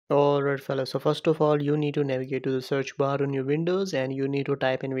Alright fellas, so first of all you need to navigate to the search bar on your Windows and you need to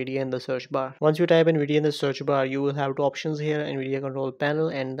type NVIDIA in the search bar. Once you type NVIDIA in the search bar, you will have two options here, NVIDIA Control Panel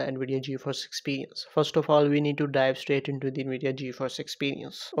and the NVIDIA GeForce Experience. First of all, we need to dive straight into the NVIDIA GeForce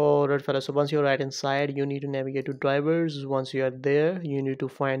Experience. Alright fellas, so once you're right inside, you need to navigate to drivers. Once you are there, you need to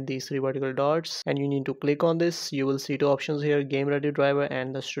find these three vertical dots and you need to click on this. You will see two options here, Game Ready Driver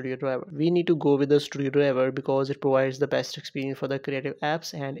and the Studio Driver. We need to go with the Studio Driver because it provides the best experience for the creative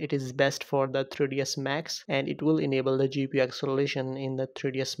apps and it is best for the 3ds Max and it will enable the GPU acceleration in the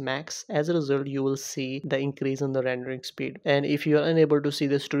 3ds Max. As a result, you will see the increase in the rendering speed, and if you are unable to see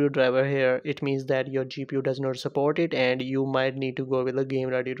the Studio Driver here, it means that your GPU does not support it and you might need to go with the Game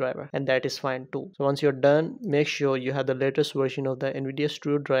Ready Driver, and that is fine too. So once you're done, make sure you have the latest version of the NVIDIA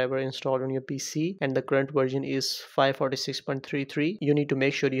Studio Driver installed on your PC, and the current version is 546.33. You need to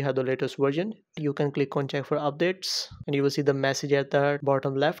make sure you have the latest version. You can click on check for updates and you will see the message at the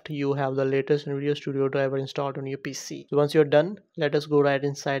bottom left. You have the latest NVIDIA Studio Driver installed on your PC. So once you're done, let us go right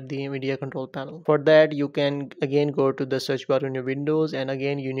inside the NVIDIA Control Panel. For that, you can again go to the search bar on your Windows and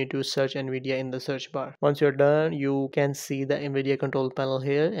again you need to search NVIDIA in the search bar. Once you're done, you can see the NVIDIA Control Panel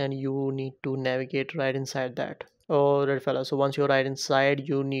here and you need to navigate right inside that. Alright fellas, so once you're right inside,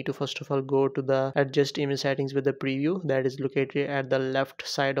 you need to first of all go to the adjust image settings with the preview that is located at the left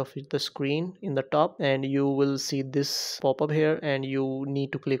side of the screen in the top, and you will see this pop up here and you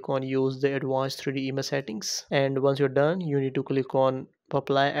need to click on use the advanced 3D image settings, and once you're done you need to click on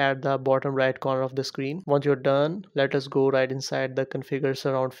apply at the bottom right corner of the screen. Once you're done, let us go right inside the configure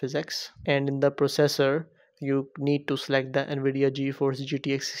surround PhysX, and in the processor you need to select the NVIDIA GeForce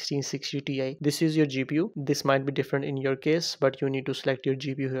GTX 1660 Ti. This is your GPU. This might be different in your case, but you need to select your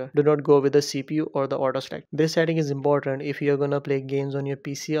GPU here. Do not go with the CPU or the auto select. This setting is important if you're gonna play games on your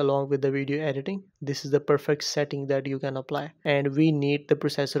PC along with the video editing. This is the perfect setting that you can apply. And we need the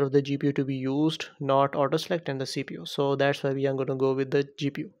processor of the GPU to be used, not auto select and the CPU. So that's why we are gonna go with the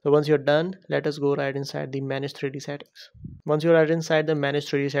GPU. So once you're done, let us go right inside the manage 3D settings. Once you're right inside the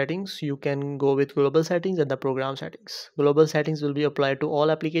manage 3D settings, you can go with global settings and the program settings. Global settings will be applied to all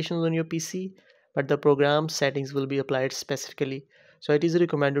applications on your PC, but the program settings will be applied specifically. So it is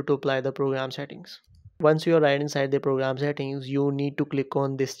recommended to apply the program settings. Once you are right inside the program settings, you need to click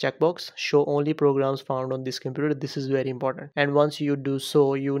on this checkbox, show only programs found on this computer. This is very important. And once you do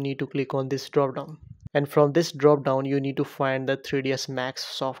so, you need to click on this drop down. And from this drop down, you need to find the 3ds Max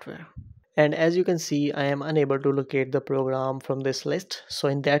software. And as you can see, I am unable to locate the program from this list. So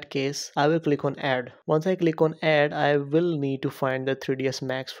in that case, I will click on add. Once I click on add, I will need to find the 3ds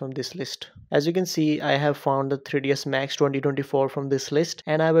Max from this list. As you can see, I have found the 3ds Max 2024 from this list,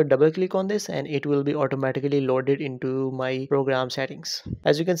 and I will double click on this and it will be automatically loaded into my program settings.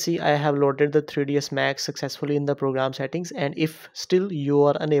 As you can see, I have loaded the 3ds Max successfully in the program settings, and if still you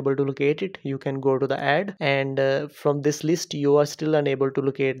are unable to locate it, you can go to the add, and from this list you are still unable to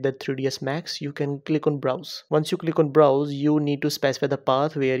locate the 3ds Max, you can click on browse. Once you click on browse, you need to specify the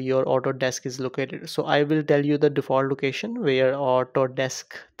path where your Autodesk is located. So I will tell you the default location where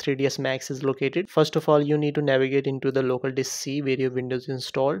Autodesk 3ds Max is located. First of all, you need to navigate into the local disk C where your Windows is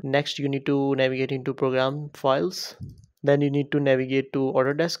installed. Next, you need to navigate into program files. Then you need to navigate to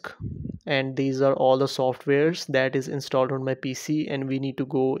Autodesk, and these are all the softwares that is installed on my PC, and we need to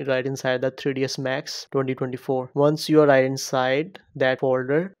go right inside the 3ds Max 2024. Once you are right inside that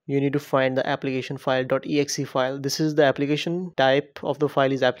folder, you need to find the application file.exe file. This is the application type of the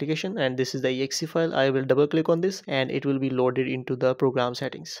file is application, and this is the exe file. I will double click on this and it will be loaded into the program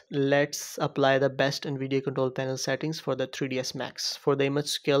settings. Let's apply the best NVIDIA control panel settings for the 3ds Max. For the image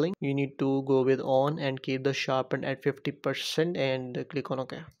scaling, you need to go with on and keep the sharpen at 50% and click on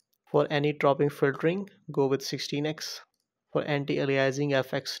OK. For anti-dropping filtering, go with 16x. For anti-aliasing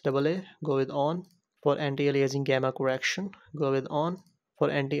FXAA, go with on. For anti-aliasing gamma correction, go with on. For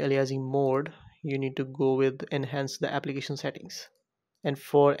anti-aliasing mode, you need to go with enhance the application settings. And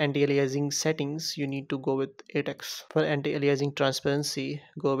for anti-aliasing settings, you need to go with 8x. For anti-aliasing transparency,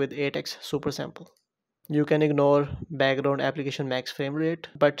 go with 8x super sample. You can ignore background application max frame rate,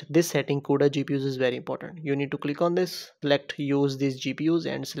 but this setting CUDA GPUs is very important. You need to click on this, select use these GPUs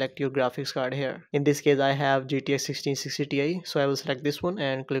and select your graphics card here. In this case, I have GTX 1660 Ti, so I will select this one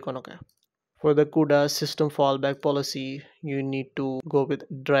and click on OK. For the CUDA system fallback policy, you need to go with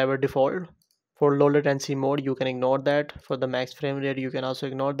driver default. For low latency mode, you can ignore that. For the max frame rate, you can also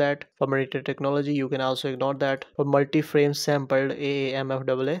ignore that. For monitor technology, you can also ignore that. For multi-frame sampled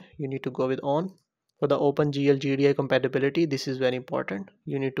AAMFAA, you need to go with on. For the OpenGL GDI compatibility, this is very important.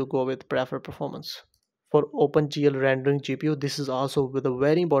 You need to go with prefer performance. For OpenGL rendering GPU, this is also with a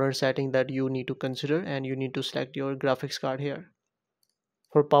very important setting that you need to consider, and you need to select your graphics card here.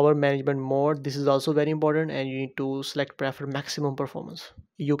 For power management mode, this is also very important, and you need to select prefer maximum performance.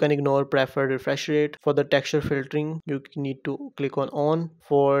 You can ignore preferred refresh rate. For the texture filtering, you need to click on.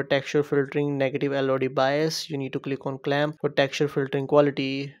 For texture filtering negative LOD bias, you need to click on clamp. For texture filtering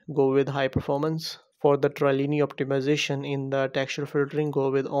quality, go with high performance. For the trilinear optimization in the texture filtering,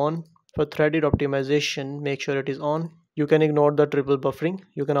 go with on. For threaded optimization, make sure it is on. You can ignore the triple buffering.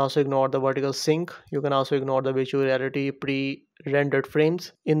 You can also ignore the vertical sync. You can also ignore the virtual reality pre-rendered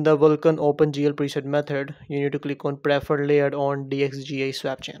frames. In the Vulkan OpenGL preset method, you need to click on prefer layered on DXGA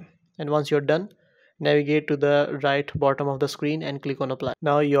swap chain. And once you're done, navigate to the right bottom of the screen and click on apply.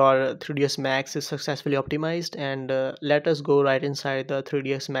 Now your 3ds Max is successfully optimized, and let us go right inside the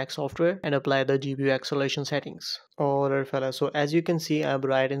 3ds Max software and apply the GPU acceleration settings. Alright fellas, so as you can see, I'm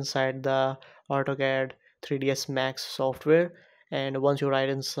right inside the AutoCAD 3ds Max software, and once you're right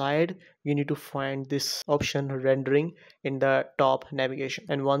inside, you need to find this option rendering in the top navigation,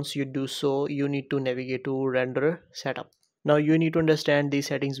 and once you do so, you need to navigate to render setup. Now you need to understand these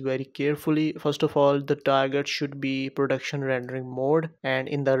settings very carefully. First of all, the target should be production rendering mode, and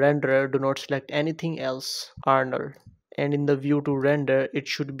in the renderer do not select anything else or null. And in the view to render, it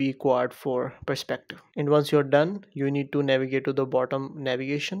should be quad 4 perspective. And once you're done, you need to navigate to the bottom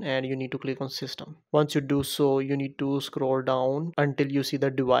navigation and you need to click on system. Once you do so, you need to scroll down until you see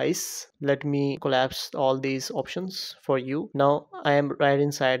the device. Let me collapse all these options for you. Now I am right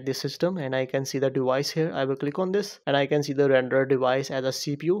inside the system and I can see the device here. I will click on this and I can see the renderer device as a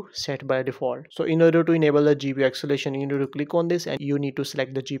CPU set by default. So in order to enable the GPU acceleration, you need to click on this and you need to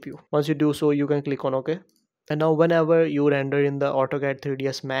select the GPU. Once you do so, you can click on OK. And now whenever you render in the AutoCAD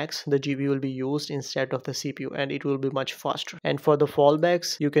 3ds Max, the GPU will be used instead of the CPU and it will be much faster. And for the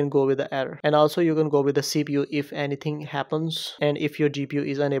fallbacks, you can go with the error. And also you can go with the CPU if anything happens, and if your GPU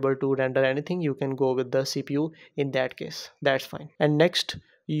is unable to render anything, you can go with the CPU in that case. That's fine. And next,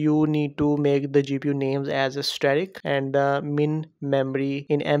 you need to make the GPU names as a static, and the min memory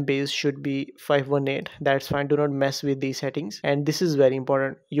in MBs should be 518. That's fine, do not mess with these settings. And this is very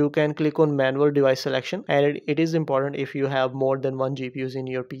important. You can click on manual device selection, and it is important if you have more than one GPUs in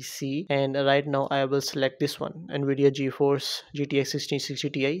your PC. And right now I will select this one, NVIDIA GeForce GTX 1660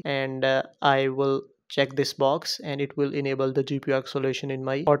 Ti, and I will check this box and it will enable the GPU acceleration in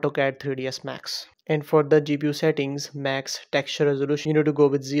my AutoCAD 3ds Max. And for the GPU settings, max texture resolution, you need to go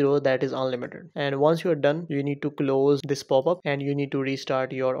with 0, that is unlimited. And once you are done, you need to close this pop-up and you need to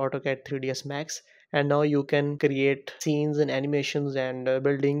restart your AutoCAD 3ds Max. And now you can create scenes and animations and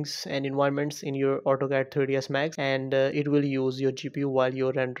buildings and environments in your AutoCAD 3ds Max, and it will use your GPU while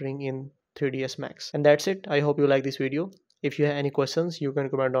you're rendering in 3ds Max. And that's it. I hope you like this video. If you have any questions, you can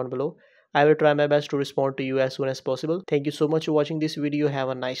comment down below. I will try my best to respond to you as soon as possible. Thank you so much for watching this video. Have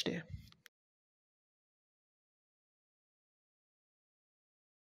a nice day.